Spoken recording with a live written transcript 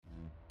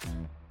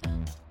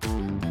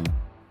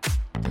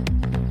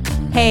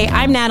Hey,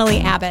 I'm Natalie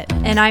Abbott.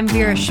 And I'm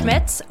Vera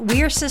Schmitz.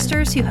 We are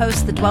sisters who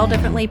host the Dwell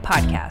Differently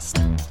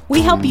podcast.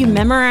 We help you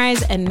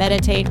memorize and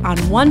meditate on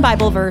one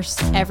Bible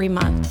verse every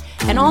month.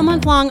 And all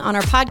month long on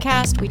our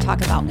podcast, we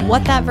talk about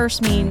what that verse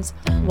means,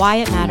 why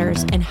it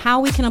matters, and how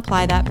we can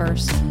apply that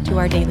verse to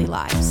our daily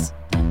lives.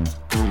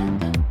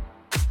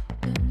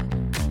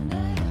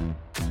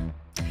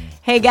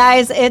 Hey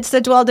guys, it's the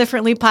Dwell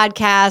Differently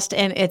podcast,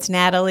 and it's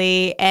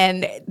Natalie.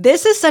 And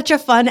this is such a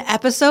fun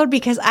episode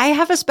because I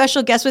have a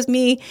special guest with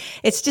me.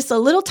 It's just a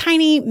little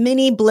tiny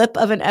mini blip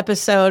of an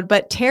episode,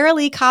 but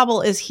Tara-Leigh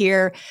Cobble is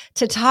here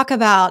to talk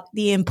about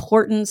the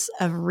importance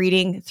of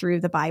reading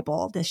through the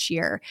Bible this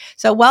year.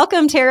 So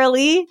welcome,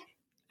 Tara-Leigh.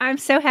 I'm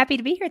so happy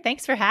to be here.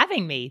 Thanks for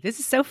having me. This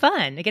is so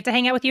fun. I get to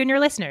hang out with you and your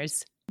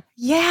listeners.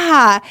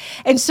 Yeah.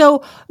 And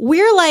so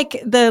we're like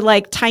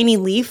the tiny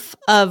leaf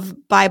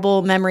of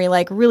Bible memory,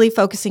 like really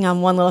focusing on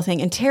one little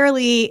thing. And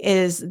Tara-Leigh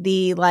is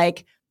the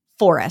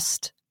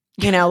forest,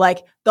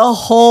 like the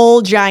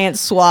whole giant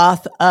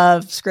swath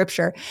of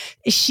scripture.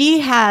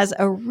 She has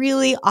a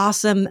really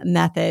awesome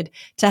method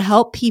to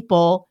help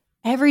people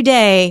every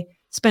day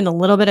spend a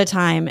little bit of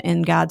time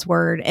in God's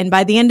word. And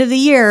by the end of the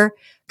year,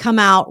 come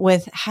out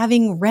with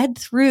having read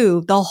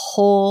through the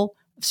whole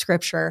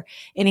scripture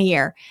in a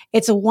year.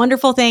 It's a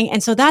wonderful thing.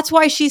 And so that's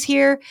why she's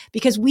here,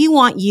 because we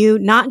want you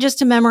not just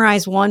to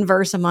memorize one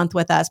verse a month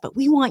with us, but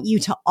we want you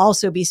to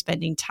also be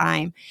spending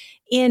time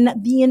in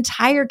the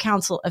entire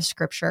counsel of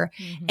scripture.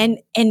 Mm-hmm.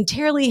 And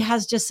Tara-Leigh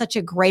has just such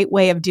a great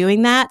way of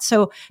doing that.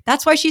 So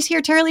that's why she's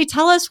here. Tara-Leigh,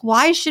 tell us,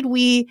 why should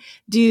we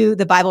do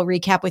the Bible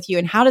recap with you,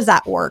 and how does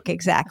that work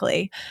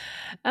exactly?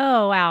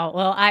 Oh, wow.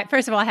 Well,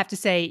 first of all, I have to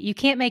say, you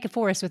can't make a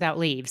forest without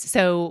leaves.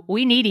 So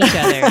we need each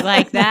other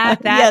like that.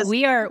 Yes.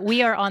 We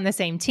are on the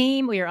same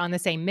team. We are on the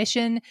same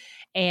mission.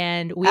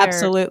 And we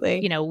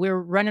Absolutely. we're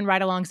running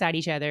right alongside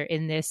each other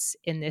in this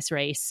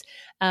race.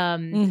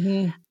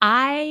 The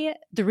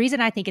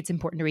reason I think it's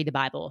important to read the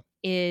Bible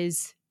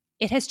is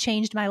it has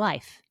changed my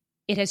life.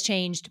 It has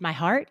changed my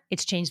heart.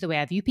 It's changed the way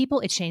I view people.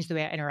 It's changed the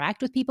way I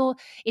interact with people.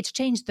 It's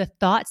changed the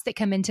thoughts that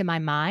come into my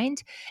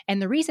mind.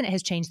 And the reason it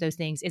has changed those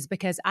things is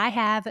because I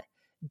have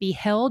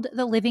beheld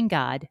the living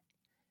God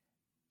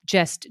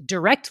just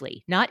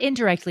directly, not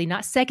indirectly,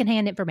 not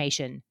secondhand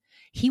information.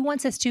 He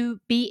wants us to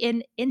be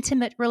in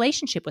intimate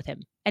relationship with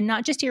him and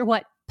not just hear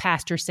what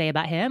pastors say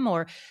about him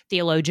or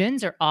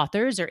theologians or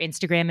authors or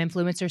Instagram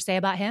influencers say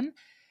about him.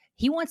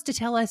 He wants to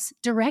tell us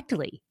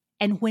directly.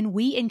 And when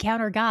we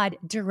encounter God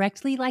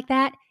directly like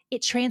that,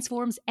 it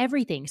transforms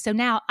everything. So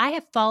now I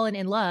have fallen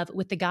in love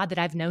with the God that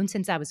I've known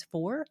since I was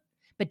 4,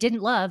 but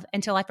didn't love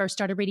until I first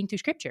started reading through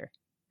scripture.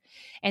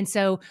 And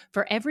so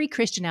for every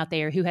Christian out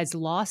there who has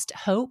lost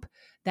hope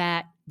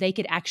that they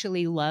could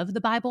actually love the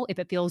Bible, if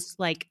it feels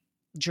like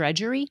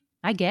drudgery,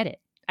 I get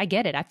it.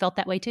 I felt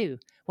that way too.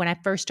 When I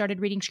first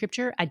started reading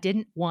scripture, I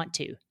didn't want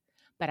to,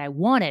 but I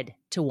wanted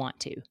to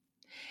want to.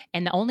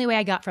 And the only way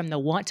I got from the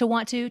want to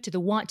the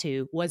want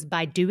to was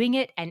by doing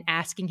it and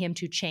asking him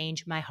to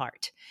change my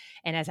heart.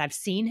 And as I've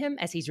seen him,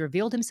 as he's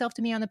revealed himself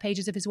to me on the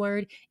pages of his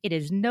word, it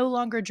is no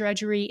longer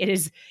drudgery. It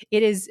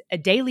is a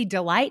daily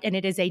delight, and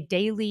it is a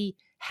daily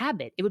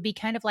habit. It would be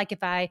kind of like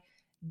if I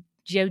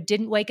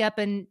didn't wake up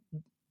and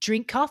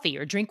drink coffee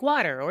or drink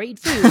water or eat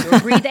food or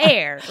breathe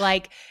air.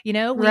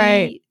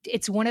 Right.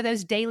 It's one of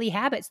those daily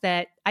habits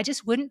that I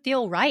just wouldn't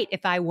feel right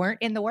if I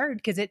weren't in the word,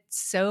 because it's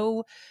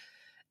so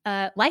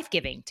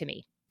life-giving to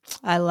me.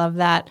 I love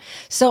that.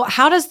 So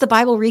how does the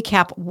Bible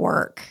recap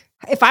work?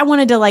 If I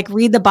wanted to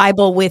read the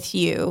Bible with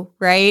you,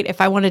 right? If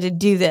I wanted to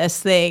do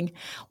this thing,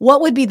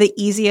 what would be the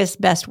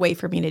easiest, best way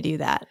for me to do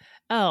that?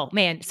 Oh,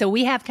 man. So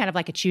we have kind of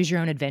like a choose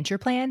your own adventure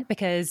plan,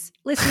 because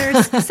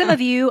listeners, some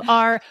of you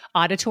are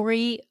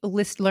auditory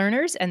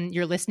learners and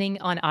you're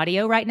listening on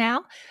audio right now.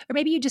 Or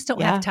maybe you just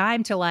don't have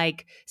time to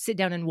sit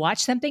down and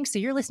watch something. So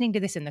you're listening to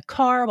this in the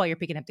car while you're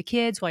picking up the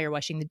kids, while you're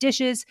washing the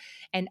dishes,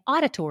 and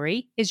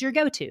auditory is your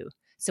go-to.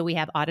 So we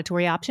have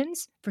auditory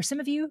options. For some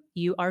of you,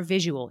 you are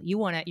visual.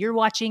 You're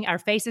watching our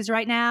faces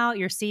right now.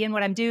 You're seeing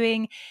what I'm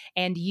doing,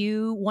 and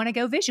you want to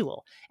go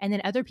visual. And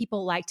then other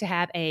people like to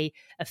have a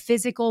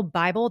physical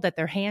Bible that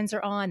their hands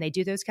are on. They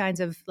do those kinds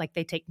of,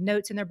 they take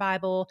notes in their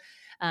Bible.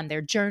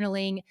 They're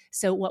journaling.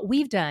 So what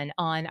we've done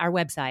on our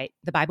website,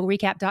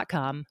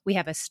 thebiblerecap.com, we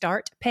have a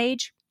start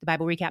page,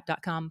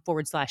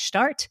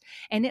 thebiblerecap.com/start.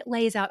 And it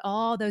lays out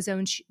all those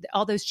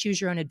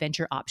choose your own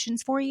adventure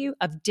options for you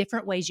of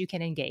different ways you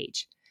can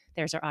engage.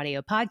 There's our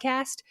audio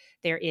podcast.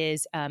 There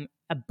is a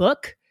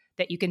book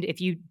that you can, if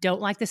you don't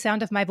like the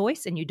sound of my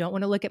voice and you don't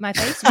want to look at my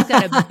face, we've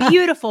got a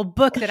beautiful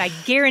book that I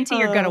guarantee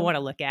you're going to want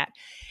to look at.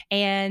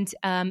 And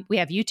we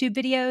have YouTube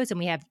videos, and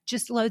we have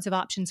just loads of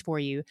options for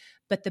you.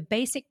 But the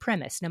basic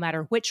premise, no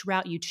matter which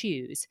route you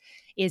choose,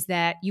 is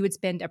that you would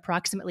spend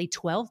approximately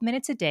 12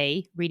 minutes a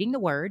day reading the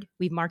Word.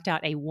 We've marked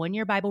out a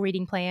 1-year Bible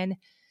reading plan.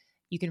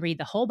 You can read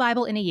the whole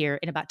Bible in a year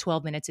in about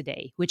 12 minutes a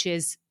day,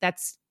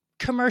 that's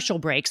commercial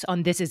breaks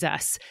on This Is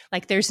Us.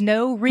 There's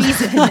no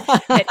reason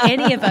that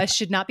any of us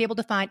should not be able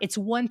to find, it's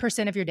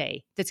 1% of your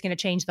day that's going to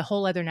change the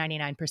whole other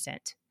 99%.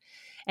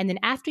 And then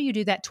after you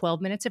do that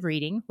 12 minutes of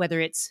reading, whether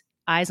it's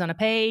eyes on a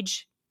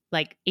page,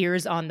 like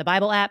ears on the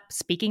Bible app,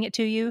 speaking it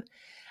to you,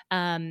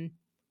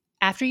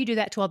 after you do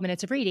that 12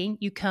 minutes of reading,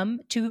 you come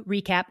to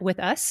recap with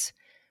us,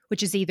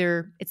 which is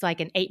either it's like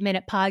an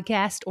 8-minute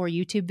podcast or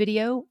YouTube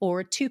video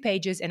or 2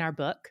 pages in our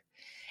book.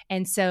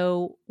 And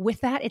so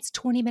with that, it's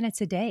 20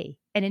 minutes a day.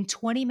 And in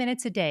 20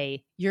 minutes a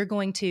day, you're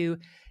going to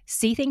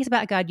see things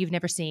about God you've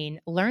never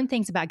seen, learn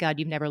things about God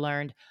you've never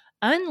learned,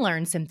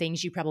 unlearn some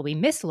things you probably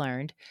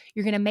mislearned.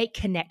 You're going to make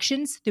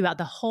connections throughout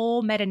the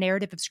whole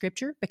meta-narrative of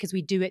Scripture because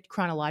we do it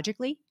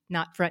chronologically,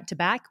 not front to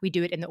back. We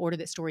do it in the order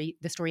that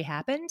the story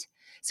happened.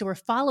 So we're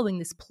following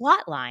this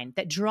plot line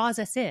that draws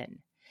us in.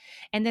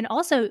 And then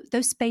also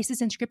those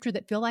spaces in Scripture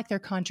that feel like they're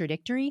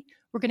contradictory,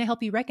 we're going to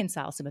help you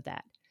reconcile some of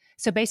that.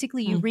 So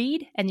basically you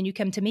read and then you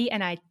come to me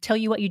and I tell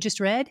you what you just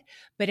read,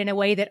 but in a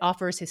way that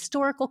offers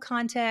historical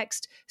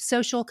context,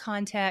 social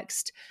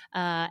context,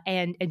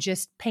 and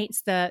just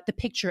paints the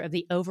picture of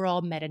the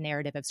overall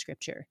meta-narrative of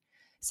Scripture.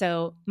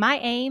 So my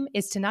aim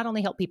is to not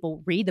only help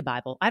people read the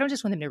Bible. I don't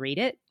just want them to read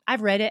it.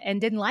 I've read it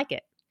and didn't like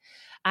it.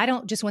 I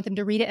don't just want them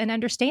to read it and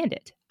understand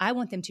it. I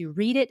want them to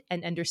read it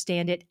and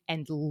understand it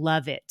and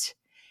love it.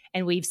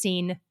 And we've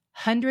seen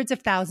hundreds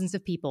of thousands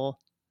of people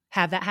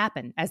have that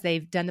happen as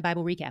they've done the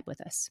Bible recap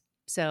with us.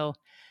 So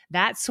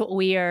that's what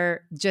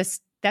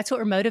that's what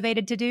we're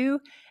motivated to do.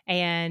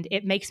 And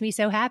it makes me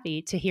so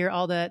happy to hear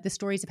all the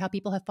stories of how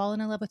people have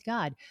fallen in love with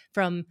God,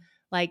 from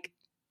like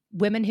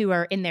women who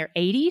are in their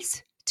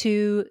 80s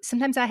to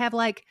sometimes I have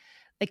like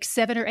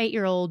 7 or 8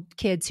 year old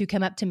kids who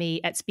come up to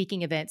me at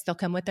speaking events. They'll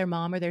come with their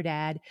mom or their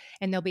dad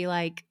and they'll be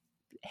like,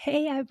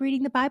 hey, I'm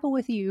reading the Bible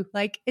with you.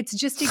 Like, it's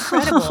just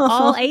incredible.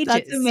 All ages.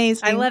 That's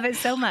amazing. I love it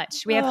so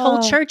much. We have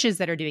whole churches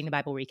that are doing the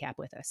Bible recap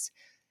with us.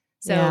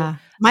 So yeah.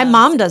 My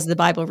mom does the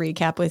Bible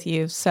recap with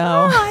you. So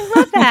I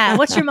love that.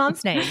 What's your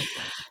mom's name?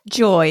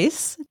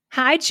 Joyce.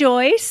 Hi,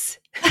 Joyce.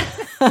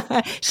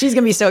 She's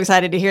going to be so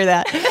excited to hear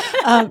that.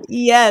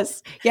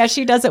 Yes. Yeah,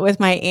 she does it with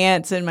my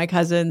aunts and my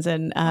cousins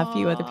and a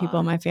few other people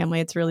in my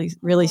family. It's really,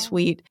 really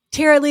sweet.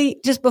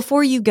 Tara-Leigh, just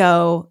before you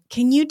go,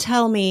 can you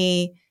tell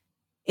me,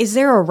 is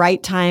there a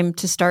right time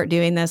to start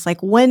doing this?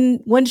 Like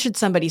when should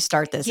somebody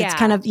start this? Yeah. It's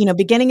kind of,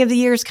 beginning of the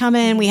year's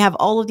coming. We have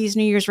all of these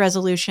New Year's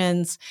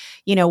resolutions.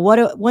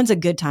 When's a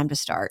good time to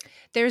start?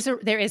 There is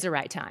a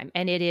right time,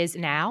 and it is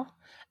now.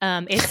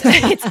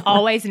 It's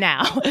always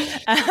now.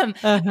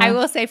 I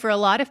will say for a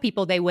lot of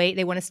people, they want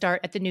to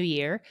start at the new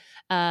year.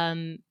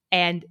 And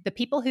the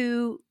people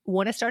who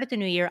want to start at the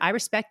new year, I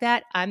respect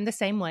that. I'm the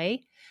same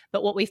way.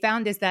 But what we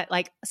found is that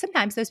like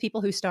sometimes those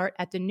people who start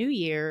at the new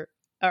year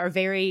are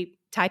very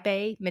type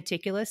A,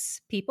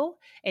 meticulous people.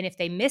 And if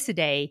they miss a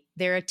day,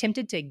 they're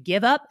tempted to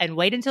give up and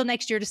wait until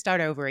next year to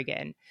start over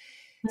again.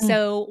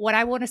 So what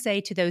I want to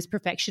say to those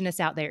perfectionists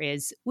out there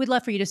is we'd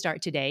love for you to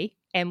start today.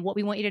 And what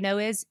we want you to know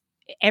is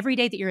every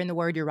day that you're in the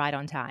Word, you're right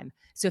on time.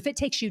 So if it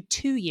takes you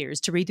 2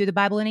 years to read through the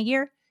Bible in a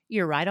year,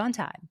 you're right on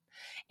time.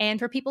 And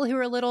for people who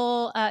are a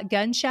little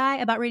gun shy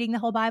about reading the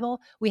whole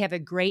Bible, we have a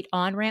great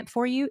on-ramp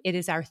for you. It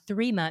is our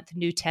 3-month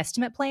New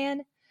Testament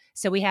plan.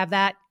 So we have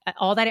that.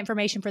 All that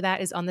information for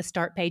that is on the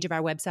start page of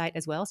our website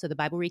as well. So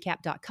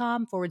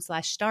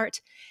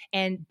thebiblerecap.com/start.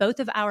 And both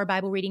of our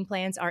Bible reading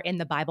plans are in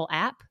the Bible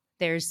app.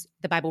 There's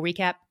the Bible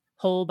Recap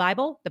Whole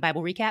Bible, the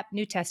Bible Recap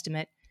New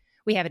Testament.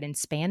 We have it in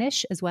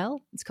Spanish as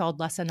well. It's called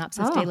La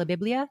Synopsis de la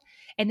Biblia.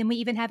 And then we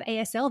even have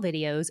ASL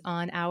videos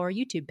on our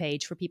YouTube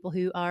page for people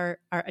who are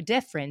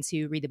deaf friends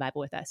who read the Bible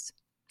with us.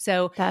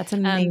 So that's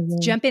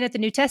amazing. Jump in at the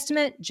New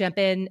Testament, jump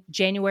in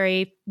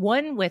January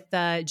 1 with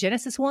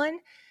Genesis 1.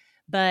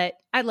 But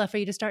I'd love for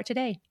you to start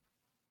today.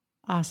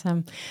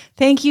 Awesome.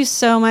 Thank you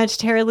so much,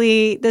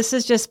 Tara-Leigh. This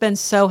has just been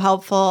so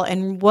helpful.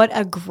 And what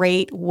a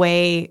great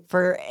way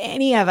for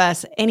any of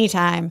us,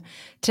 anytime,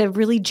 to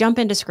really jump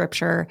into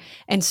Scripture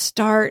and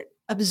start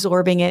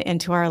absorbing it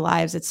into our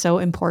lives. It's so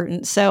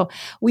important. So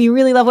we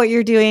really love what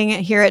you're doing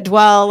here at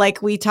Dwell.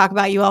 Like we talk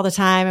about you all the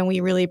time and we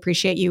really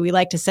appreciate you. We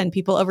like to send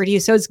people over to you.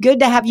 So it's good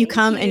to have you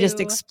come and just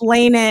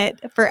explain it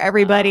for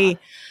everybody.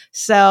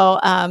 So,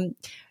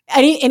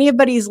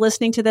 anybody's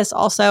listening to this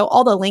also,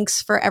 all the links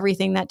for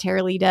everything that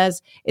Tara-Leigh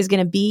does is going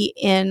to be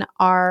in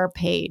our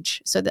page.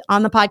 So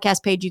on the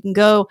podcast page, you can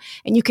go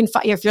and you can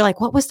find, if you're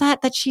like, what was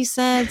that she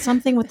said?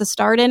 Something with the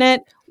start in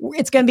it.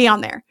 It's going to be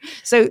on there.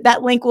 So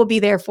that link will be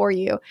there for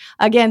you.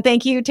 Again,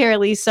 thank you,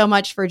 Tara-Leigh, so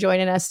much for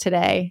joining us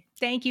today.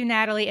 Thank you,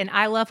 Natalie. And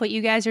I love what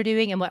you guys are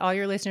doing and what all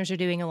your listeners are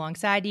doing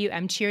alongside you.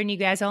 I'm cheering you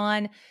guys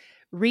on.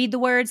 Read the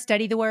Word,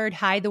 study the Word,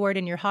 hide the Word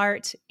in your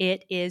heart.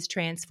 It is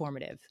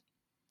transformative.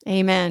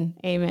 Amen.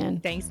 Amen.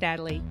 Thanks,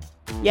 Natalie.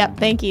 Yep.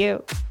 Thank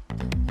you.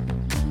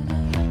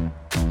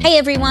 Hey,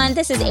 everyone.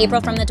 This is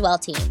April from the Dwell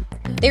team.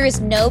 There is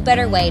no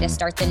better way to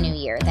start the new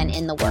year than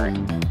in the Word.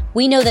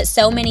 We know that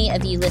so many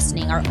of you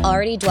listening are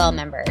already Dwell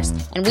members,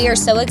 and we are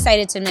so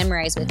excited to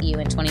memorize with you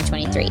in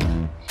 2023.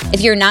 If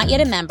you're not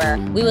yet a member,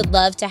 we would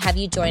love to have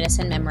you join us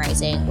in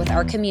memorizing with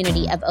our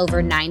community of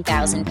over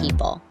 9,000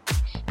 people.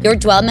 Your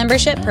Dwell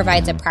membership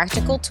provides a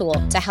practical tool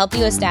to help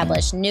you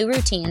establish new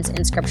routines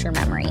in Scripture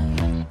memory.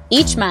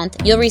 Each month,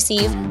 you'll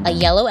receive a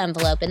yellow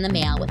envelope in the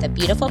mail with a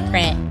beautiful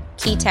print,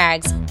 key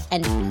tags,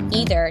 and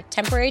either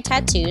temporary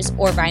tattoos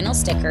or vinyl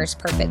stickers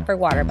perfect for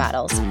water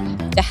bottles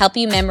to help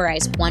you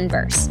memorize one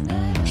verse.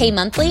 Pay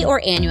monthly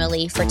or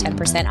annually for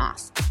 10%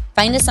 off.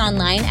 Find us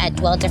online at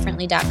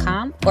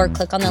dwelldifferently.com or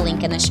click on the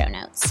link in the show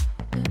notes.